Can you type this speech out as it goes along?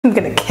I'm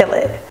gonna kill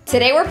it.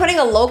 Today we're putting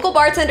a local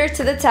bartender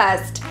to the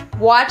test.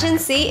 Watch and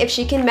see if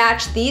she can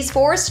match these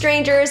 4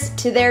 strangers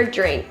to their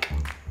drink.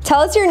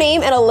 Tell us your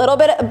name and a little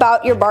bit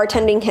about your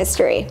bartending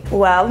history.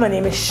 Well, my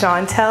name is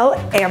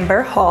Chantel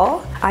Amber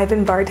Hall. I've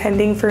been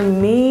bartending for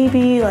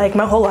maybe like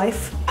my whole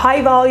life.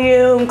 High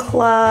volume,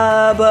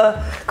 club,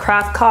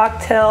 craft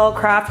cocktail,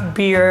 craft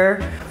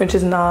beer, which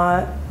is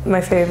not my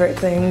favorite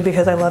thing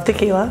because I love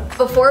tequila.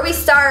 Before we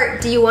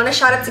start, do you want a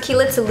shot of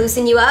tequila to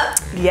loosen you up?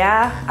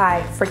 Yeah,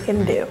 I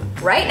freaking do.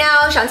 Right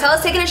now, Chantel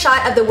is taking a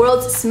shot of the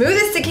world's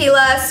smoothest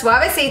tequila,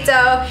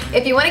 Suavecito.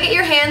 If you want to get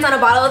your hands on a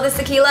bottle of this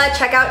tequila,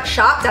 check out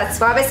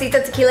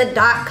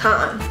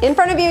shop.suavecitotequila.com. In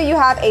front of you, you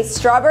have a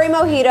strawberry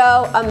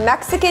mojito, a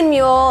Mexican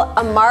mule,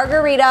 a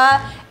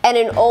margarita, and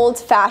an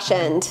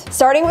old-fashioned.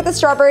 Starting with the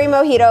strawberry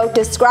mojito,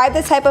 describe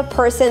the type of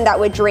person that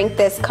would drink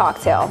this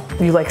cocktail.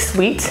 You like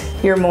sweet,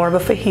 you're more of a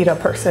fajita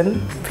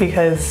person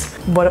because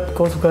what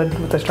goes good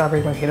with the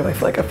strawberry mojito, I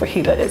feel like a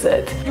fajita is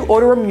it. You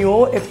order a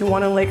mule if you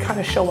want to like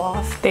kind of show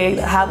off. They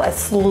have a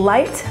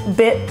slight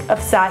bit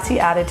of sassy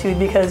attitude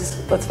because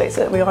let's face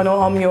it, we all know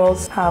all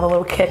mules have a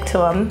little kick to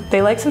them.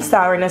 They like some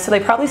sourness, so they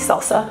probably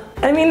salsa.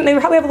 I mean, they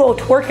probably have a little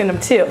twerk in them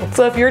too.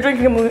 So if you're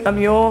drinking a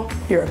mule,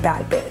 you're a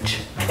bad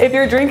bitch. If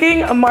you're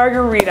drinking a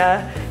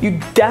margarita, you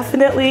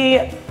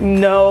definitely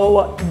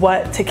know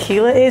what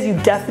tequila is. You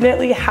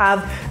definitely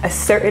have a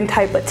certain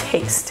type of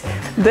taste.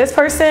 This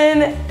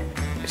person,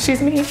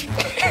 she's me.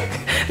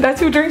 That's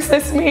who drinks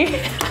this, me.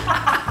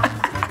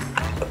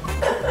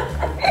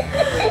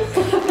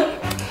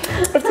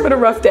 It's been a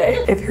rough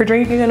day. If you're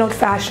drinking an old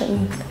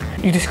fashioned,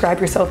 you describe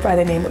yourself by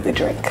the name of the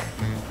drink.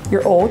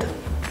 You're old,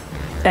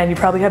 and you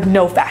probably have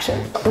no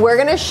fashion. We're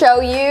gonna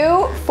show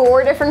you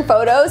 4 different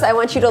photos. I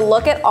want you to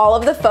look at all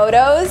of the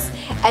photos,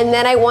 and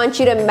then I want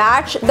you to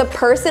match the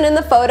person in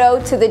the photo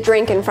to the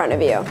drink in front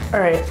of you. All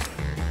right.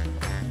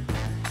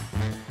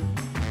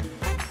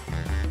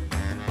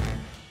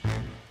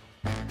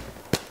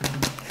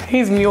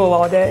 He's mule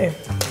all day.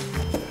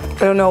 I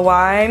don't know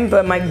why,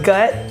 but my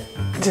gut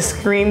just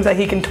screams that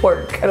he can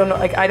twerk.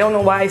 I don't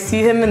know why I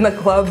see him in the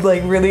club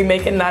like really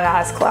making that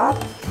ass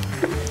clap.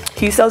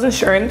 He sells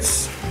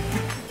insurance.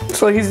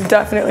 So he's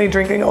definitely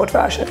drinking old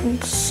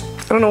fashions.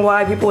 I don't know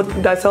why people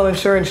that sell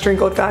insurance drink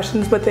old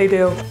fashions, but they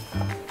do.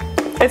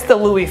 It's the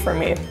Louis for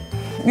me.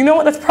 You know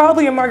what, that's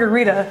probably a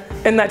margarita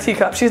in that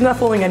teacup. She's not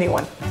fooling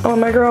anyone. Oh,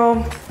 my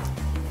girl,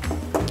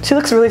 she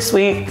looks really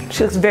sweet.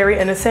 She looks very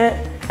innocent,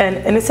 and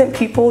innocent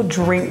people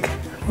drink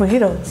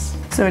mojitos.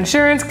 So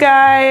insurance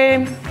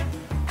guy,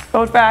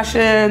 old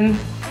fashioned,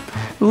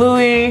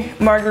 Louis,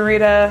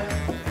 margarita.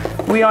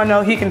 We all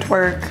know he can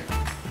twerk.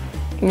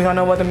 We all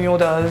know what the mule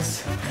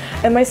does.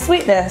 And my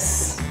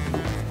sweetness.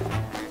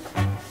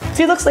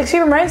 She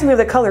reminds me of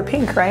the color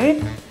pink, right?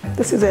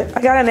 This is it.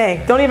 I got an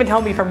A. Don't even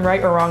tell me if I'm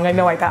right or wrong. I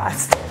know I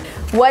passed.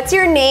 What's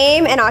your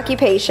name and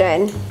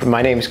occupation?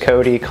 My name's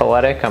Cody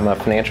Koletic. I'm a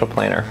financial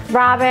planner.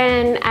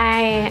 Robin,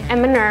 I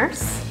am a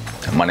nurse.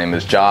 My name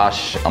is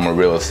Josh. I'm a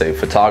real estate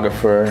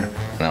photographer.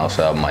 And I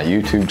also have my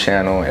YouTube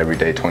channel,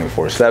 Everyday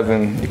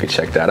 24/7. You can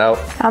check that out.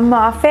 I'm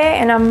Mafe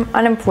and I'm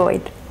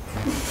unemployed.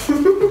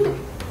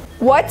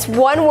 What's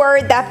one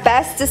word that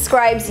best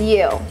describes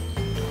you?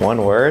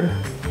 One word?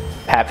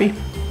 Happy?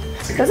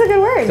 That's a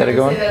good word. Is that a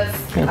good one? That's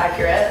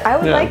accurate. I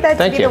would like that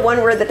to be the one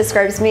word that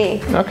describes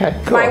me. Okay,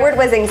 cool. My word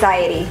was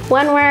anxiety.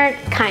 One word,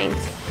 kind.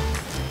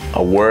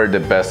 A word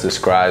that best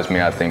describes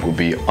me, I think, would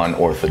be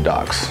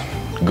unorthodox.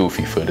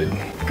 Goofy-footed.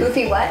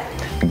 Goofy what?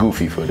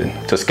 Goofy-footed.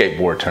 It's a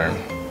skateboard term.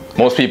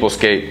 Most people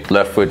skate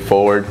left foot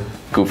forward.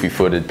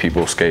 Goofy-footed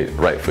people skate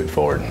right foot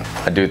forward.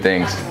 I do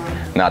things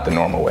not the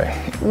normal way.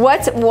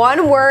 What's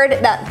one word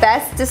that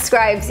best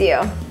describes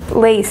you?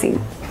 Lazy.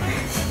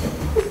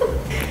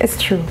 It's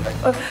true.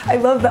 I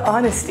love the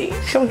honesty.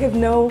 She don't give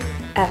no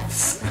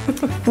F's.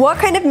 What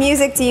kind of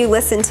music do you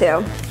listen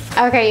to?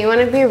 Okay, you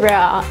want to be real.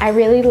 I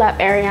really love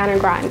Ariana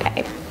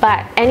Grande,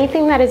 but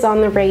anything that is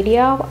on the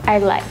radio, I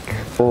like.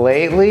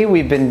 Lately,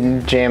 we've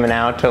been jamming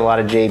out to a lot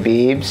of J.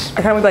 Biebs.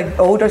 I kind of like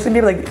old Justin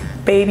Bieber, like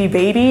Baby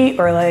Baby,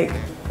 or like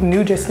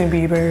new Justin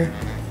Bieber,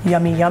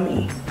 Yummy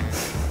Yummy.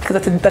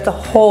 Because that's a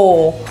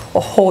whole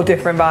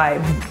different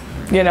vibe,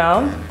 you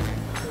know?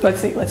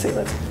 Let's see.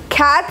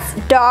 Cats,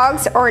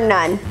 dogs, or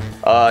none?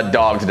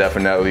 Dogs,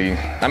 definitely.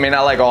 I mean, I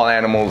like all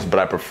animals, but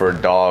I prefer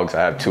dogs. I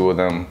have 2 of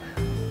them.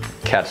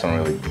 Cats don't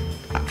really,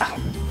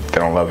 they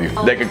don't love you.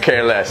 They could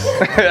care less.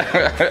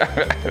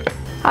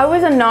 I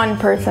was a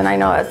non-person. I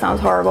know that sounds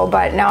horrible,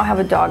 but now I have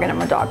a dog and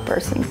I'm a dog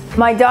person.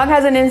 My dog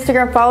has an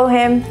Instagram. Follow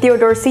him,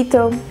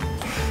 Theodorcito.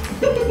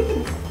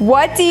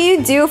 What do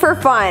you do for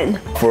fun?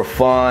 For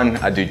fun,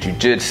 I do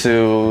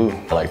jujitsu.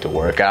 I like to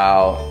work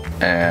out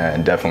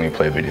and definitely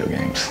play video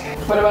games.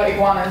 What about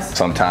iguanas?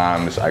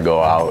 Sometimes I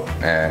go out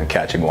and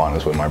catch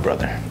iguanas with my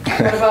brother.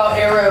 What about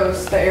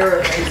arrows, the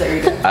arrow things that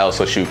you do? I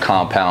also shoot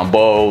compound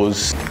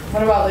bows.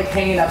 What about like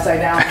hanging upside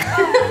down?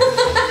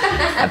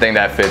 I think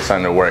that fits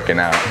under working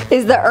out.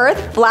 Is the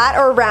earth flat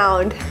or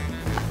round?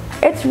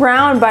 It's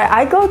round, but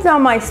I go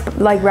down my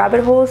like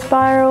rabbit hole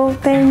spiral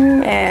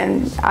thing,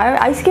 and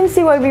I can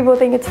see why people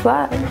think it's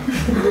flat.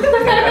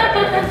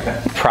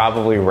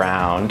 Probably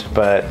round,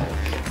 but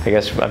I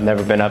guess I've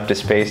never been up to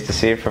space to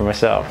see it for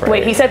myself, right?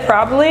 Wait, he said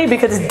probably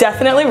because it's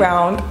definitely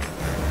round.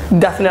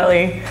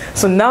 Definitely.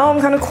 So now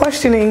I'm kind of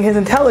questioning his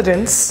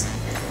intelligence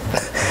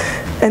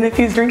and if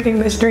he's drinking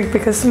this drink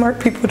because smart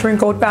people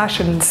drink old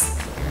fashions.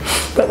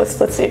 But let's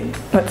see.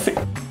 Let's see.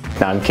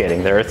 No, I'm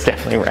kidding. It's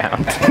definitely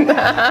round.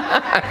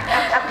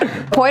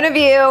 Point of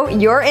view,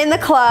 you're in the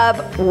club.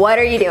 What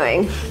are you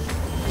doing?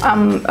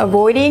 I'm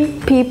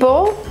avoiding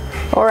people,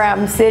 or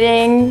I'm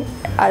sitting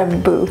at a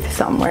booth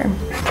somewhere.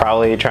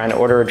 Probably trying to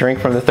order a drink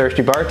from the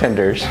thirsty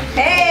bartenders.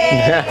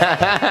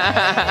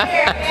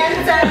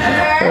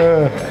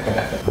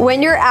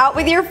 When you're out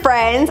with your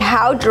friends,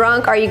 how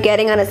drunk are you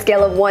getting on a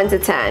scale of 1 to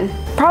 10?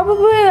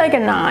 Probably like a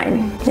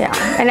 9. Yeah.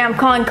 And I'm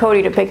calling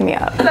Cody to pick me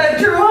up. That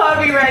true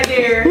hobby right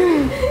there.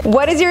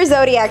 What is your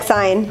zodiac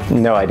sign?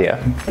 No idea.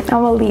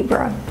 I'm a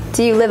Libra.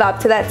 Do you live up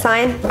to that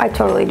sign? I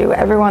totally do.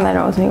 Everyone that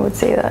knows me would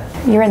say that.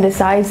 You're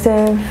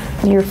indecisive,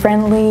 you're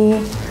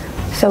friendly,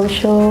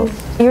 social.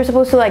 You're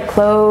supposed to like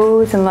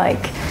clothes and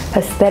like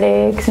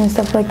aesthetics and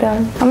stuff like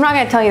that. I'm not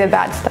gonna tell you the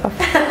bad stuff.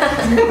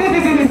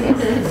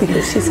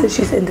 Because she says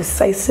she's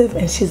indecisive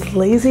and she's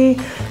lazy,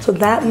 so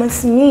that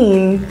must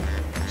mean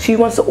she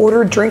wants to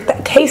order a drink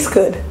that tastes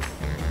good,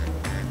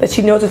 that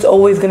she knows it's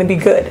always gonna be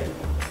good.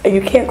 And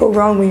you can't go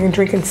wrong when you're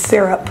drinking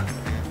syrup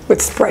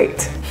with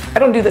Sprite. I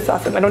don't do this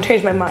often, I don't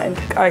change my mind.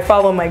 I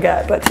follow my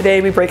gut, but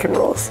today we breaking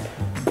rules.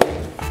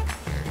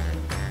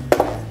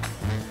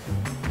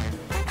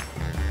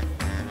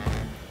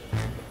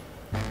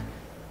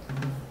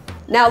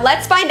 Now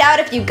let's find out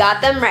if you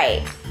got them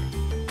right.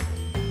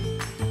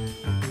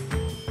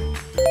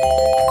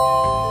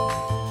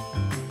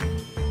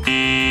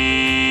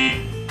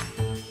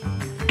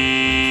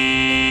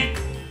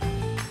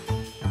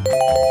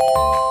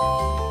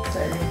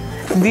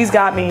 These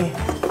got me.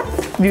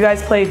 You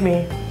guys played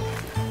me.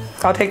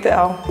 I'll take the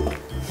L.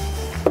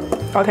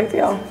 I'll take the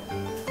L.